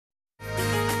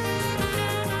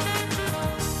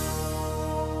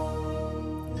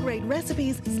pancake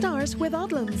recipes start with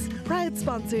Odlums, proud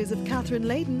sponsors of Catherine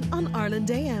Leyden on Ireland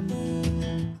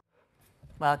AM.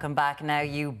 Welcome back. Now,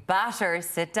 you batter,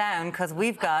 sit down, because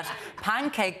we've got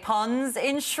pancake puns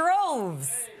in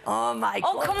shroves. Oh, my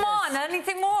God. Oh, come on.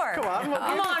 Anything more? Come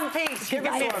on, Pete. Give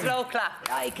me a slow clap.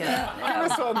 I can.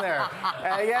 Give us one there.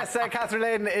 Yes, Catherine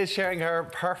Leyden is sharing her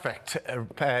perfect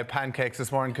pancakes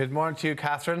this morning. Good morning to you,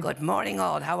 Catherine. Good morning,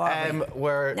 all. How are we?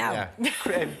 We're Now.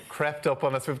 crept up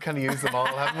on us. We've kind of used them all,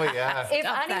 haven't we? Yeah. If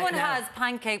anyone has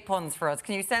pancake puns for us,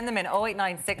 can you send them in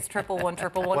 0896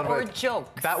 111 111 or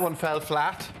jokes? That one fell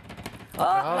flat.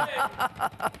 Oh.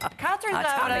 Catherine's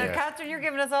laughing. Catherine, you're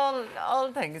giving us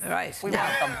all things. Right. We now,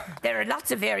 want them. there are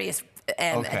lots of various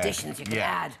additions you can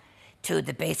add to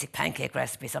the basic pancake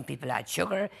recipe. Some people add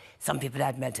sugar, some people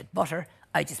add melted butter.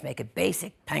 I just make a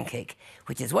basic pancake,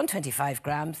 which is 125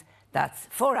 grams. That's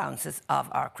 4 ounces of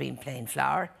our cream plain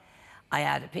flour. I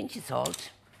add a pinch of salt.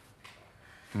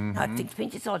 Now, I think a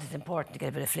pinch of salt is important to get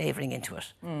a bit of flavouring into it.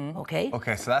 Okay?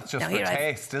 Okay, so that's just for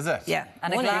taste, is it? Yeah.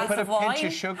 And a glass put a of wine? pinch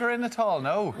of sugar in at all?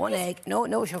 No. 1 egg.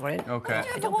 No sugar in. Okay.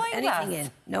 You have a wine glass? Anything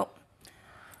in. No.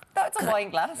 That's a wine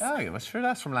glass. Oh, yeah, well, sure,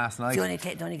 that's from last night. The only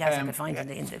glass I could find in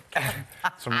the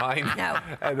It's from mine Now,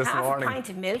 this half morning. a pint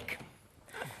of milk.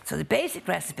 So the basic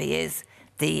recipe is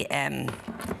the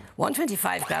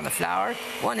 125 gram of flour,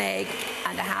 1 egg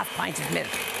and a half pint of milk.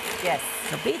 Yes.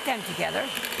 So beat them together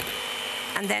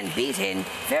and then beat in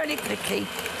fairly quickly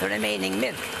the remaining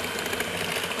milk.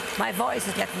 My voice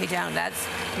is letting me down, lads.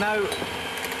 Now,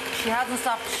 She hasn't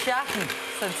stopped chatting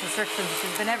since restrictions.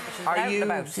 She's been out and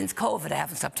about. Since COVID, I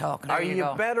haven't stopped talking. are you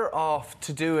better off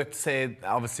to do it, say,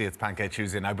 obviously it's Pancake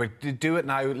Tuesday now, but do it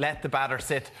now, let the batter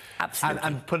sit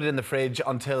and put it in the fridge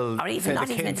until or even say, not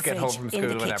the even in kids the get fridge, home from in school the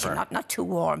or kitchen, whatever. not too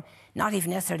warm, not even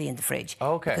necessarily in the fridge.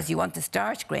 Okay. Because you want the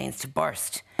starch grains to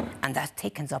burst, and that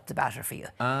thickens up the batter for you.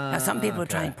 Now, some people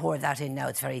try and pour that in now;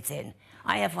 it's very thin.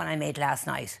 I have one I made last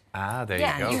night. There you go.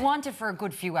 Yeah, you want it for a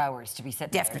good few hours to be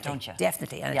sitting there, don't you?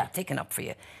 Definitely, and it'll thicken up for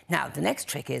you. Now, the next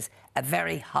trick is a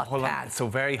very hot pan. So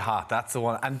very hot, that's the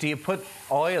one. And do you put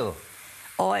oil?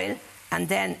 Oil, and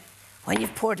then when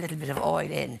you've poured a little bit of oil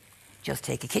in, just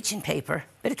take a bit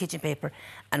of kitchen paper,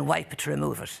 and wipe it to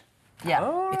remove it.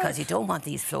 Yeah. Because you don't want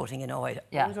these floating in oil.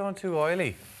 Yeah. You don't want too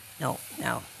oily. No,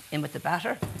 now, in with the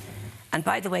batter. And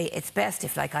by the way, it's best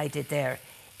if, like I did there,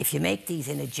 if you make these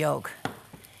in a jug,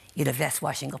 you'll have less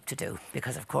washing up to do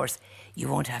because, of course, you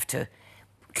won't have to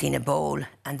clean a bowl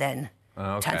and then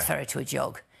transfer it to a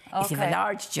jug. If you have a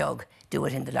large jug, do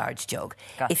it in the large jug.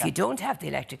 Gotcha. If you don't have the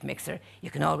electric mixer, you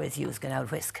can always use Ganaal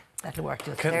whisk. That'll work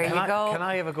just There you go. Can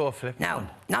I have a go flip? Now,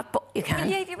 you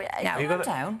can. Calm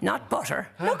down. Not butter.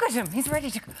 Look at him. He's ready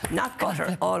to... Not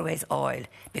butter, always oil,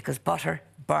 because butter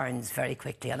burns very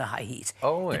quickly on a high heat.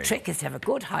 Oh, the trick is to have a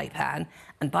good high pan.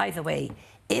 And by the way,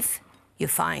 if you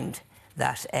find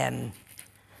that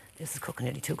this is cooking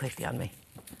nearly too quickly on me.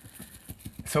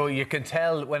 So you can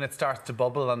tell when it starts to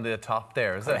bubble on the top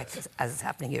there, is Correct, it? as it's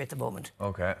happening here at the moment.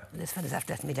 Okay. This fella's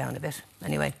after letting me down a bit.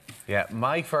 Anyway. Yeah,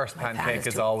 my first My pan pancake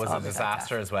is is always a always like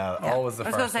disaster that. as well. Yeah. Always the I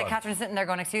was first going to say, one. Catherine's sitting there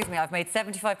going, excuse me, I've made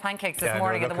 75 pancakes this Yeah,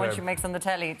 morning, no, and the look one at she him. makes on the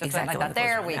telly just Exactly went like that.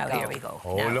 There we now, go. Here we go.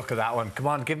 Oh, Now, look at that one. Come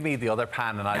on, give me the other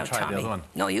pan and I'll now, try Tommy, the other one.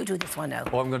 No, you do this one now.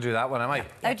 Oh, I'm going to do that one, am I?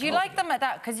 Now, do you like them at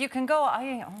that? Because you can go,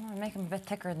 I'm make them a bit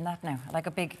thicker than that now. Like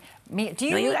a big meat. Do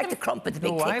you No, you eat like them? the crumpet, the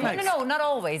big No, thick I one. like- No, not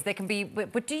always. They can be.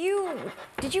 But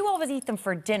did you always eat them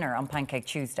for dinner on Pancake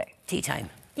Tuesday? Tea time.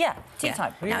 Yeah, tea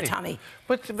time. Now, Really? Tommy.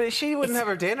 But she wouldn't have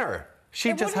her dinner.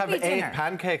 She'd It just have wouldn't be 8 dinner.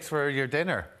 pancakes for your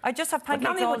dinner. I just have But pancakes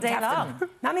Mammy all wouldn't day have long. them.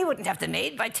 Mammy wouldn't have them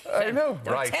made by tea. I know,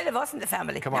 There right. are 10 of us in the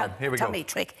family. Come now, on, here we go. Tommy,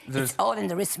 trick. It's all in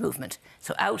the wrist movement.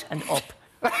 So out and up.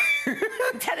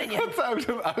 I'm telling you. What's out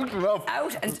and up?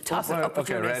 Out and toss it up with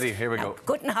Okay, your wrist. ready, here we Now, go.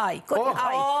 Good and high, good and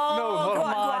high. No, hold Come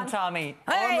on. on, Tommy.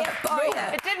 Hey, Oh,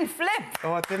 boy, It didn't flip.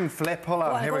 Oh, it didn't flip. Hold on,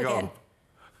 Go on, here go we go. again.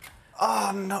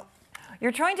 Oh, no.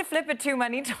 You're trying to flip it too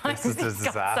many times. This is a He's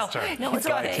got disaster. No, it's he's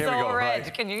got okay. Here we so go, red.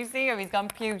 right. Can you see him? He's gone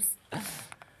puce.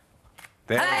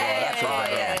 There Hey, we go. That's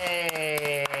boy,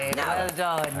 it. Hey, Now, well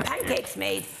done. Pancakes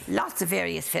made lots of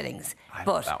various fillings. I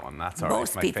but have that one. That's all right.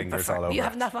 most My people fingers prefer. all over You it.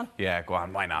 having that one? Yeah, go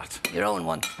on. Why not? Your own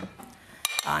one.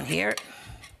 On here.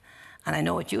 And I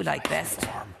know what you like best.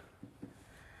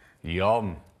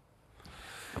 Yum.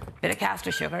 Bit of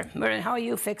caster sugar. Muireann, how are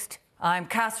you fixed? I'm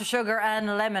caster sugar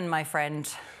and lemon, my friend.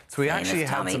 So we Same actually as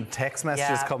had Tommy. some text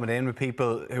messages Yeah. coming in with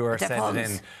people who are Their sending in,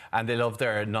 puns. and they love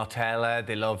their Nutella,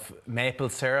 they love maple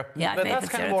syrup. Yeah, but maple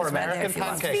that's kind of syrup more as well there American if you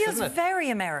want. pancakes, Feels isn't it? very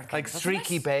American. Like doesn't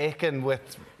streaky it? bacon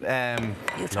with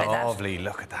try that. lovely.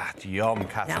 Look at that. Yum,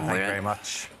 Catherine. Now, Thank you Muireann. very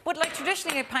much. But like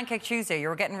traditionally at Pancake Tuesday, you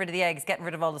were getting rid of the eggs, getting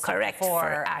rid of all the stuff Correct, for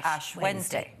for Ash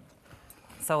Wednesday.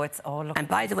 So it's all. And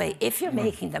by the way, if you're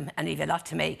making them and you've a lot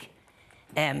to make,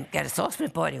 get a saucepan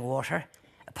of boiling water,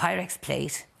 a Pyrex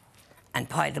plate, and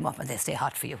pile them up, and they stay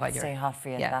hot for you while you're. Stay hot for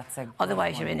you. Yeah. That's a.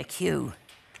 Otherwise, you're in a queue.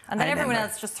 And then everyone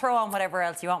else just throw on whatever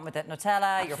else you want with it.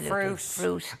 Nutella, Absolutely. your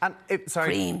fruit, And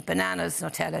cream, bananas,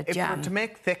 Nutella, if jam. we're to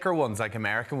make thicker ones like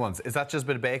American ones, is that just a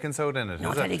bit of baking soda in it? No,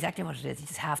 I'll tell you exactly what it is. It's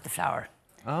just half the flour.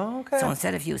 Oh, okay. So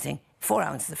instead of using 4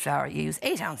 ounces of flour, you use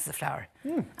 8 ounces of flour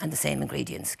and the same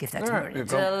ingredients. Give that to Maureen.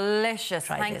 Delicious.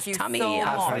 Try Thank this. you Tommy, so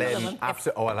I'll much.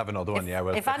 Oh, I'll have another one. Yeah.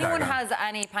 If anyone has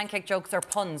any pancake jokes or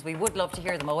puns, we would love to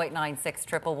hear them. 0896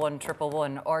 111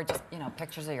 111, or just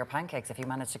pictures of your pancakes if you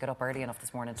managed to get up early enough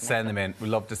this morning to send them in. We'd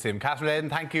love to see them. Catherine Leyden,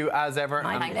 thank you as ever.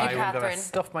 Thank you, I'm going to Catherine.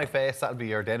 stuff my face. That'll be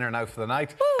your dinner now for the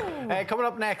night. Coming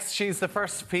up next, she's the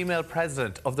first female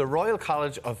president of the Royal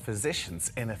College of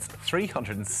Physicians in its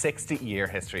 360-year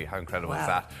history. How incredible is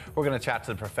that? We're going to chat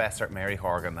to the Professor Mary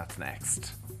Horgan. That's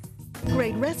next.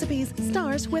 Great recipes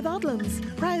start with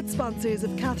Odlums, proud sponsors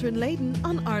of Catherine Leyden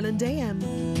on Ireland AM.